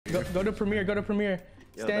Go to Premier. Go to Premier.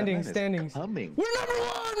 Yo, Standings. Standings. Coming. We're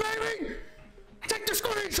 #1, baby. Take the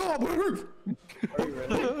screenshot.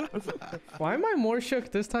 Why am I more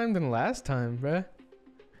shook this time than last time, bruh?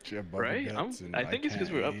 Right? I think it's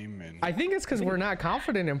because we're up. I think it's because we're not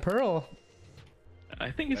confident in Pearl. I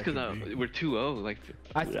think it's because we're 2-0. Like,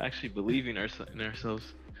 we're actually believing in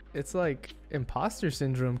ourselves. It's like imposter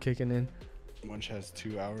syndrome kicking in. Munch has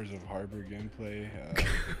 2 hours of Harbor gameplay.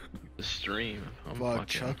 The stream. Fuck,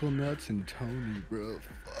 Chuckle Nuts and Tony, bro.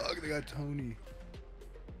 Fuck, they got Tony.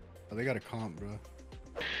 Oh, they got a comp, bro.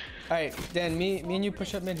 Alright, Dan, me and you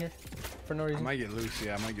push up mid here. For no reason. I might get loose,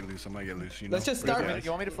 yeah, I might get loose, you know? Let's just start.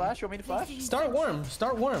 You want me to flash? Start warm.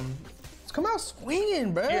 Let's come out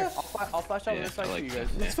swinging, bro. Here, I'll flash out this side for you guys.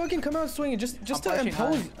 Let's fucking come out swinging, just to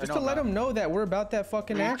impose, just to let them know that we're about that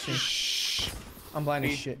fucking action. Shh. I'm blind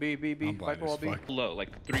as shit. B. Viper wall B. Low,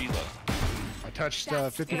 like 3 low. I touched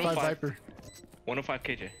 55 Viper. 105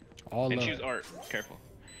 KJ. All and low. choose art. Careful.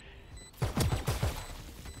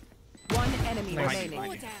 One enemy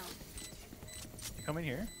remaining. Come in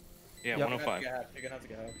here. Yeah, Yep. 105. You're gonna have to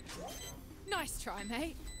get out. Nice try,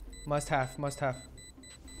 mate. Must have.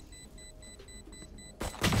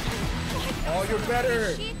 Oh, you're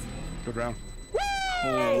better. Shit. Good round.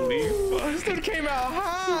 Holy fuck. This dude came out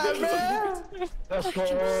hot, man. Let's go.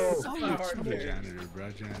 Janitor, bro,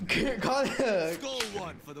 janitor. Call it. Goal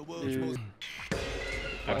one for the world's most.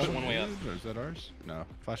 I put one way up. Is that ours? No.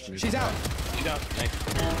 Flash me. She's out. She's out. Nice.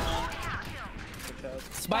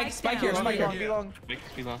 Spike here. Be long. Make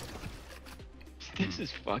this be long. This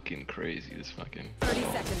is fucking crazy. This fucking. 30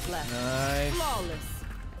 seconds left. Nice. Flawless.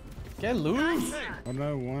 Get loose.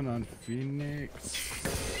 101 on Phoenix.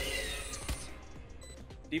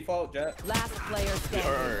 Default jet. Last player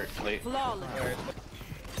standing. Or late. Flawless.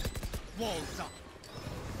 Walls up.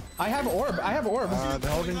 I have orb.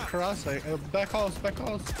 They're holding cross. Back halls.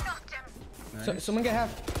 So, someone get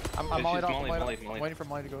half. I'm She's mollied off. Molly. Waiting for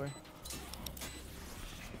Molly to go away.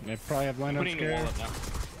 They probably have lineup Putting your wall scare. up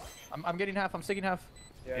now. I'm getting half. I'm sticking half.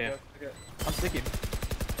 Yeah. I'm sticking.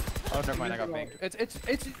 Oh, never mind. I got banged. It's.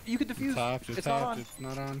 You could defuse. It's not top. on. It's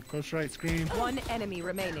not on. Close right. Screen. One enemy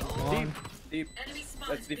remaining. Deep.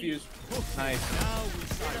 Let's defuse. Nice. Now we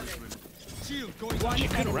silence them. Shield going One She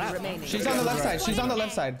could enemy wrap. remaining. She's on the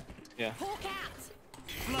left side. Yeah. Hawk out.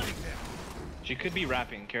 flooding them. She could be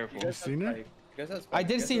rapping. Careful. Seen her? I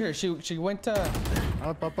did see her. She went to.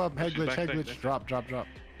 Up. Head She's back there. glitch. Drop.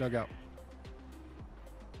 Dug out.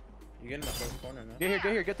 You get in the first corner, man. Get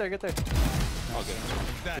here. Get there. All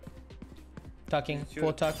good. Tucking.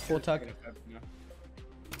 Full tuck.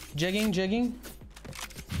 Jigging.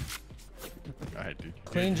 Go ahead, dude.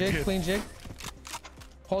 Clean jig.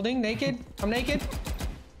 Holding. Naked. I'm naked.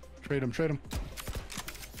 Trade him.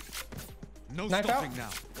 No Knife stopping out. now.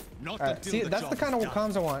 Not Alright, until see, the that's job the kind of is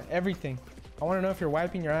done. comms I want. Everything. I want to know if you're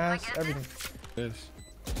wiping your ass. Everything. This.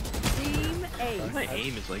 Team A. My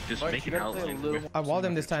aim is like just Mike, making you gotta play a outlines. little- I walled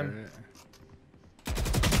him this time.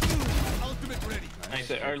 Ultimate ready.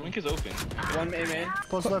 Nice. Our link is open. One main.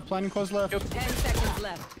 Close left. Planning close left. 10 seconds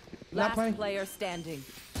left. Not Last playing. player standing.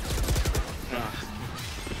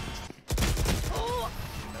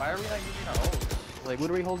 Why are we not using our ult? Like, what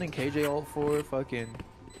are we holding KJ ult for? Fucking.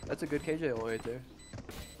 That's a good KJ ult right there.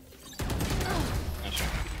 Not sure.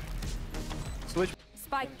 Switch.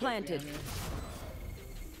 Spike planted.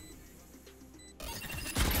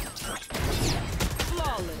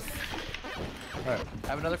 Flawless. Alright. I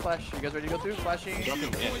have another flash. You guys ready to go through? Flashing.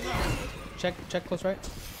 Dropping. Yeah. Check close right.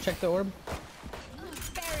 Check the orb.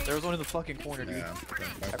 There was one in the fucking corner, dude. Yeah.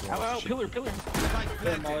 Ow, pillar.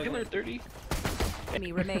 Pillar 30.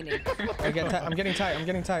 Enemy remaining. I'm getting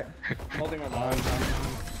tight. Holding on.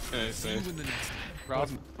 Nice. You in the next. Rob,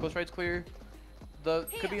 close right's clear. The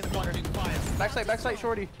could be in the corner. Backside,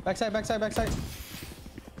 shorty. Backside.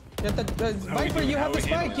 Get the Viper. You have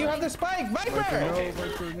the spike. Viper.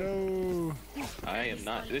 Viper, no. I am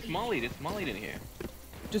not. It's mollied in here.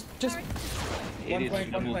 Just It is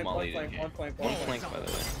smooth mollied in here. One flank, by the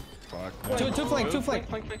way. Fuck. two flank. Flank.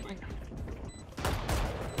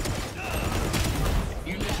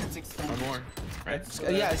 One more. Right?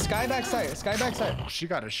 Yeah, sky backside. She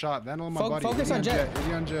got a shot. That on my body. Focus on Jet.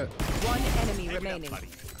 Idiot on Jet. One enemy remaining.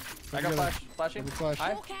 I got flashing. Flash.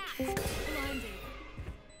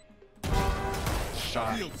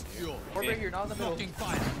 Shot. Shield secure. We're right here, not in the middle. Fucking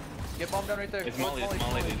fire. Get bombed down right there. It's mollied.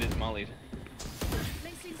 It is mollied.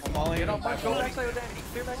 I'm mollying. Get on, go backside with Danny.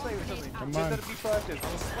 Clear backside with something. Come Just on. gotta be proactive.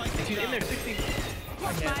 He's in there. 16.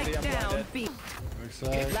 Spike down. B.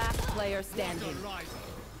 Backside. Last player standing. Rise.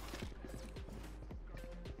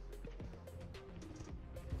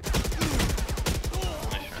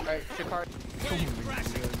 Alright, Shikari.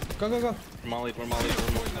 Go, go, go. We're mollied, we're mollied,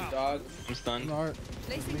 we're mollied. Dog. I'm stunned. Alright.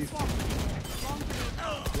 Placing swamp.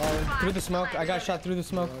 Through the smoke. I got shot through the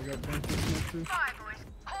smoke. I got bumped with smoke too.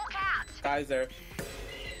 Guys there.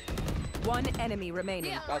 One enemy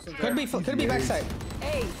remaining. Could be backside.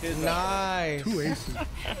 Hey. Nice. 2 aces.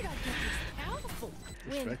 Powerful.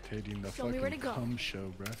 Spectating the Show me where to fucking go. cum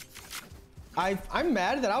show, bruh. I'm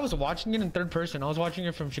mad that I was watching it in third person. I was watching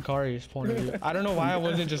it from Shikari's point of view. I don't know why I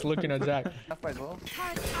wasn't just looking at Zach. Half as well.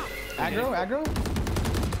 Aggro, aggro.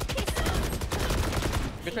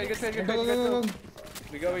 Good trade, good trade, good Go, trade, go, go, go,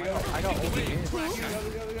 good go. We go. I got ulti.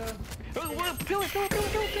 Kill it, kill it, kill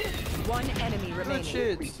it, kill it, kill it. One enemy Good remaining.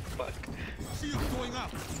 shit. Fuck. Shield going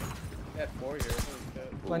up. At 4 here. Holy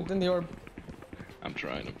shit. Plant in the orb. I'm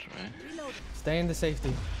trying, I'm trying. Stay in the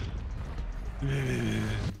safety. These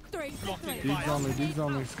on me, these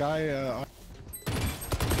on me. Sky,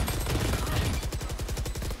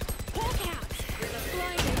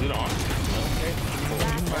 Lead on.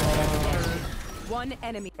 One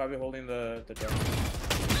enemy. Probably holding the drum.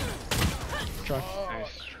 Truck.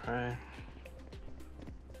 Nice try.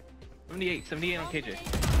 78 on KJ.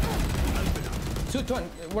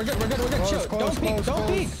 220. We're good, we're good, we're good. Close, Chill. close, Don't peek, close, don't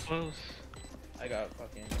close. peek. Close. I got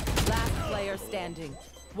fucking. Last player standing.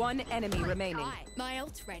 One enemy remaining. My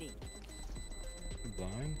ult's ready.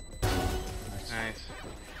 blind. Nice.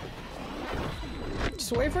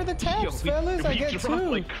 Just wait for the taps, fellas. I get dropped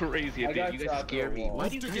two. like crazy. I got You guys trapped scare in a me. wall. Why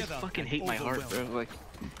do you guys Together fucking hate my heart, bro? Like,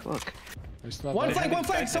 look. It's not One bad. flank, one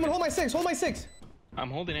flank. Someone hold my six. Hold my six. I'm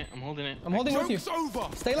holding it. I'm holding it. I'm holding with you. Joke's over.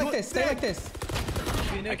 Stay like this. Stay like this.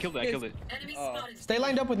 I killed it. I killed it. Stay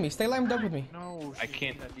lined up with me. Stay lined up with me. No, I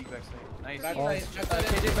can't. That deep backside. Nice. Backside,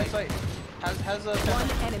 KJ backside. Has a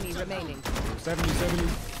One enemy remaining. 70, 70.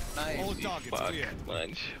 All nice. targets Fuck. clear.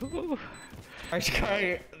 Lunch.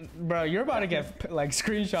 Bro, you're about to get like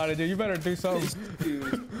screenshotted, dude. You better do something.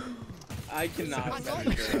 Dude, I cannot.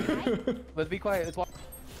 Let's be quiet. Let's walk.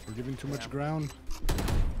 We're giving too much ground.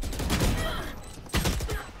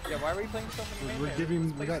 Yeah, why are we playing stuff in the main We're lane? giving.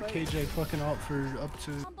 Let's We play got safe. KJ fucking up for up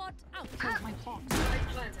to.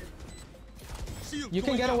 Shield You can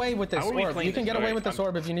going get up. away with this How are we orb. playing You can this? get away Alright, with this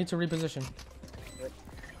orb if you need to reposition.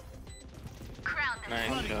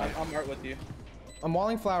 Nice job. I'm art with you. I'm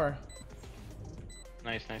walling flower.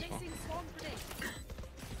 Nice, nice one.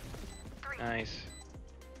 Nice.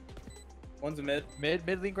 One's a mid.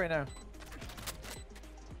 Mid link right now.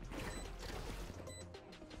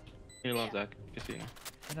 You love Zach. Just so you know.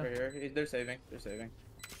 Right here. They're saving. They're saving.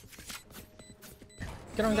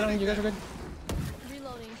 Get on, get on. You guys are good.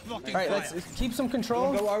 Reloading. Blocking All right, fire. let's keep some Someone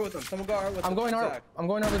control. go art with them. Someone go art with I'm them. going art. Zach. I'm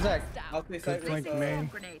going art with Zach. I'll play Good site flank with main.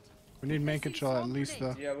 We need main control at least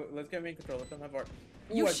though. Yeah, let's get main control. Let them have art.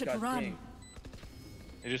 You Ooh, I should got run. ding.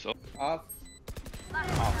 It just. Off.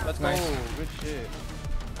 Let's Nice. go. Good shit.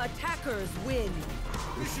 Attackers win.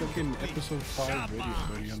 It's fucking episode 5 video,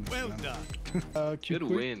 buddy. On Well this done. Q Good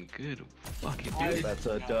quick. win. Good fucking I- dude. That's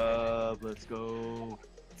a dub. Let's go.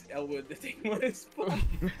 Elwood, the thing was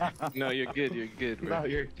No, you're good. You're good, bro.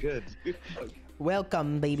 you're good.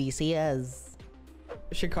 Welcome, baby Cias.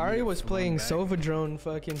 Shikari was playing Sova Drone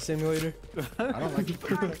fucking simulator. I don't like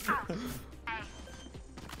it.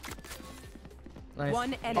 Nice.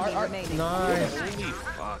 One enemy remaining. Nice. Holy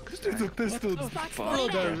fuck. There's a pistol. Throw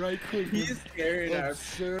that right quick. He's scared.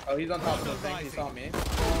 Absurd. Oh, he's on top of the thing. He saw me.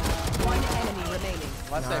 One enemy remaining.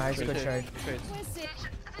 Last Nice, second. good trade.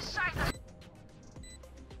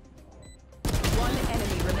 One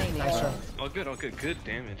enemy remaining. Nice try. Oh, good. Oh, good. Good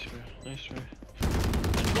damage, bro. Nice try.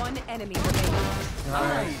 One enemy remaining.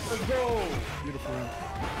 Nice. Let's go. Beautiful.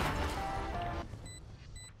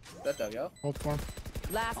 That dug, yo. Hold form.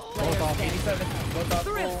 Last player standing. 87. Both off.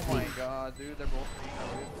 Oh my god, dude. They're both.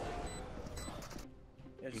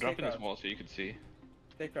 Yeah, I'm just dropping stay this crouched. wall so you can see.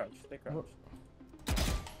 Stay crouched. Stay crouched.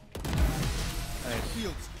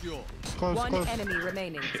 Shield secure. Close, One close. enemy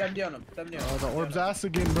remaining. 70 on him. 70 on Oh, him. the orb's ass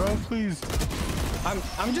again, bro. Please.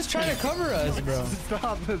 I'm just trying to cover us, bro.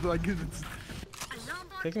 Stop it. Like, it's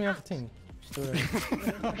Take me off the team. Just do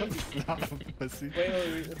it. stop, pussy.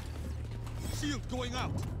 Wait. Shield going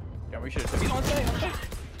out. Yeah, we should. He's on site.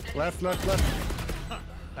 Left, left, left.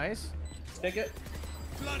 Nice. Stick it.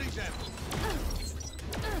 Flooding them.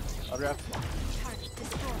 I'll draft.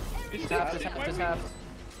 Just half. Just half. Just half.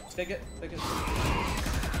 Stick it. Stick it.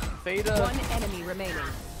 Fade One enemy remaining.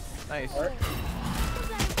 Nice. Art.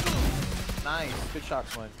 Nice. Good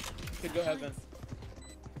shots, one. Could go heaven.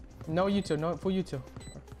 No, you two. No, full you two.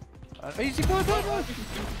 Easy, go.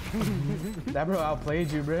 That bro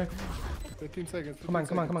outplayed you, bro. 15 seconds. Come on, 15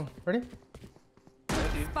 come on, come on. Ready?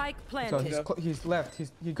 Spike So planted. he's he's left.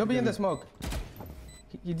 He could be in the smoke.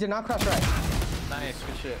 He did not cross right. Nice,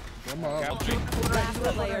 good shit. Come on. Last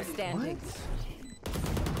player standing.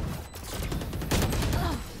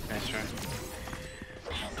 Nice try.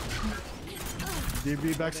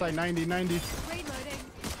 DB backside 90, 90. Reloading.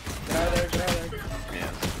 Get out of there, get out of there. Yeah.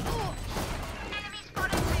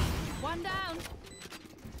 One down.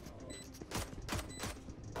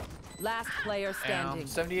 Last player standing.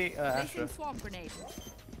 78 Placing Astra. swarm grenade.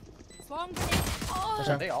 Swarm grenade. Oh.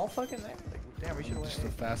 Are they all fucking there? Like, damn, we should have Just a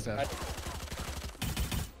went. fast ass.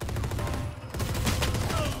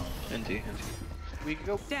 NT. We could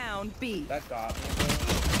go. Down B. That got me, bro.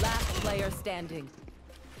 Last player standing.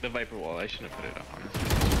 The Viper wall, I shouldn't have put it up, honestly.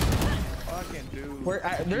 Fucking dude. Where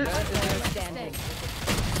there's Last player standing.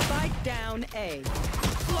 Spike down A.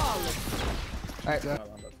 Flawless. all right.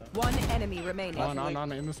 One enemy remaining.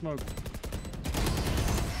 On, in the smoke.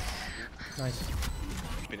 Nice.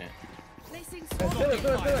 Spin it. Placing Pillar, swarm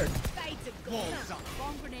pillar, pillar. Fade to go.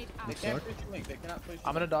 Swarm grenade out. They can't push you link. They cannot push you.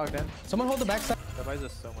 I'm gonna dog then. Someone hold the backside. That buys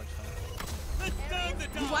us so much time.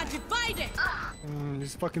 You are divided.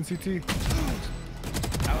 He's fucking CT.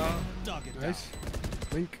 Nice.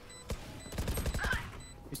 Link.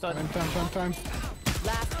 He's done. Time.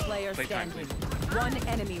 Last player Playtime, standing. One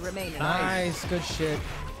enemy remaining. Nice, good shit.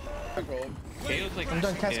 KO's like. I'm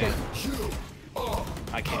done. Cascade. Yeah.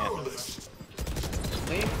 I can't.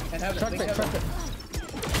 Link and have it. Truck Link it, have truck it. it.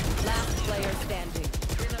 Last player standing.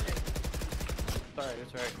 Sorry,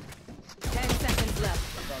 it's alright. 10 seconds left.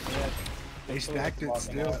 They stacked it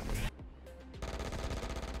still.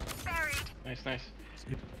 Nice, nice.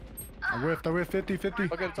 I whiffed 50, 50.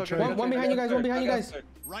 Okay, it's okay. One behind you guys. One behind you guys.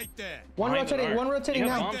 Right there. One Behind the rotating. door. One rotating You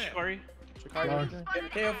have now. bombs, Corey? Chicago.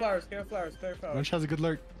 KO flowers, KO flowers, KO flowers. Lunch has a good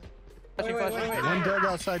lurk. Wait, wait, wait, wait. One dug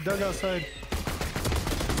outside.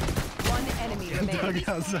 One enemy remaining. Dug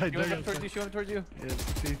outside. She went towards you, she went towards you. Yeah,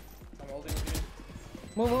 CT. I'm holding you.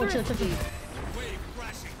 Move, chill. Wave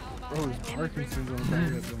crashing. Bro, his Parkinson's on the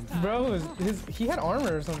back of him. Bro, he had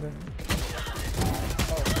armor or something.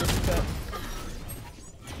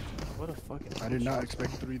 What a fucking. I did not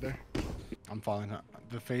expect 3 there. I'm falling.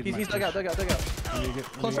 The fade. He's might dug out, push. dug out. Let me get-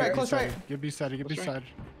 Close let me right, get close B-side. right. Get B-side, get B-side.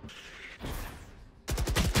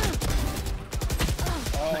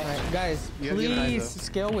 Alright, guys, You have eyes, please though.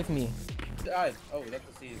 scale with me. Eyes. Oh, that's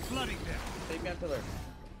the seed. Flooding them. Take me on pillar.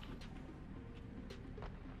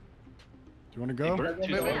 Do you want to go? Burnt Wait,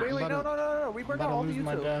 too. wait, I'm wait, about no, we I'm burned about out to all of lose you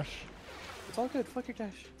my two. dash. It's all good, fuck your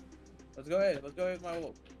dash. Let's go ahead. Let's go ahead with my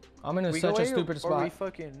ult. I'm in We such go a A stupid or we spot.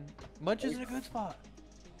 fucking... Munch is in a good spot.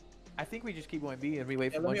 I think we just keep going B and we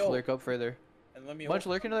wait Yeah, for let Munch me to ult. lurk up further. And let me Munch,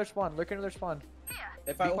 ult. lurk another spawn,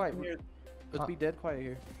 If I be ult quiet. from here, Let's be dead quiet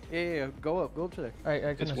here. Yeah, go up to there. Alright,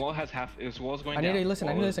 His goodness. wall has half. His wall's going I down. need to listen.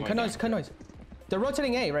 Wall is Cut going noise, down. cut noise. They're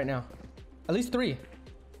rotating A right now. At least 3.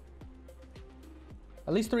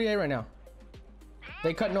 At least 3 A right now.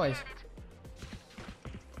 They cut noise.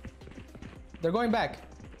 They're going back.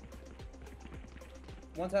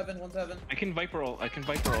 one's heaven, one's heaven. I can Viper ult.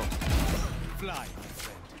 Fly.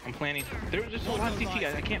 I'm planning. There's just a lot of CT.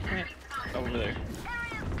 I can't plant over there.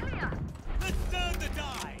 Let's turn the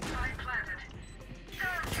die.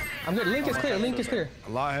 I'm good. Link is clear. Link is clear.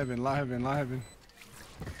 Lot heaven. Wave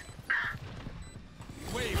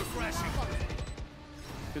crashing.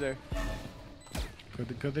 To there.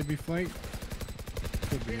 Could they be flanked?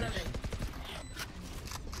 Could be.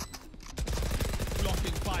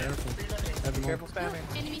 Blocking fire. Heaven Careful one.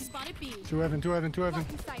 spamming. Enemy spotted B. 2 heaven.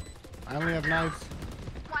 Blocking sight. I only have knives.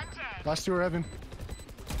 Last 2 are heaven.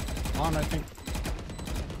 On, I think.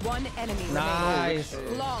 One enemy Nice.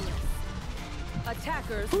 remaining. Flawless.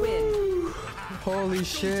 Attackers win. Holy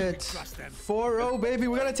shit. 4-0, baby.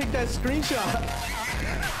 We gotta take that screenshot.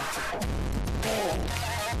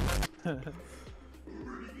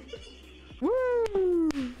 Woo!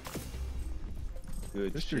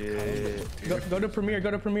 Good This shit shit. Go to Premiere.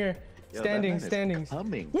 Yo, standings.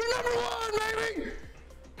 Coming. We're #1, baby!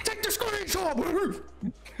 Take the screenshot, baby!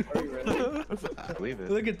 I believe it.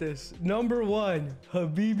 Look at this. #1,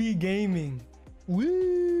 Habibi Gaming.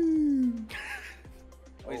 Woo!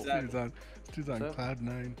 Wait, This Zach, dude's on, What's up? cloud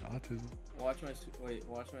 9 autism. watch my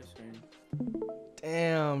screen.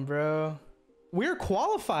 Damn, bro. We're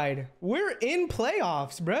qualified. We're in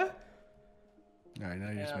playoffs, bro. Alright,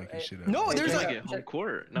 now you're just making shit up. No, We're there's gonna a get home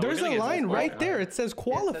court. No, there's we're gonna a get line home right court. there. It says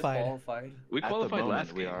qualified. Qualified. We At the qualified moment,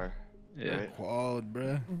 last we game. are. Yeah. Right? Quad,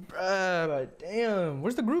 bruh. Bruh, but damn.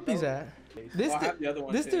 Where's the groupies at? This Well, I have the other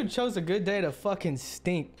one this too. dude chose a good day to fucking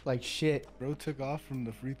stink like shit. Bro took off from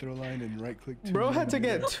the free throw line and right clicked. Bro had to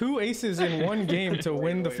get 2 aces in one game to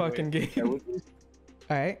win the wait, fucking game.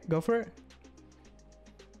 Alright, go for it.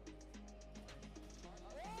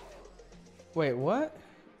 Wait, what?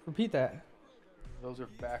 Repeat that. Those are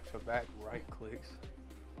back-to-back right clicks.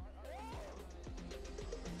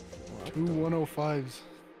 Two 105s.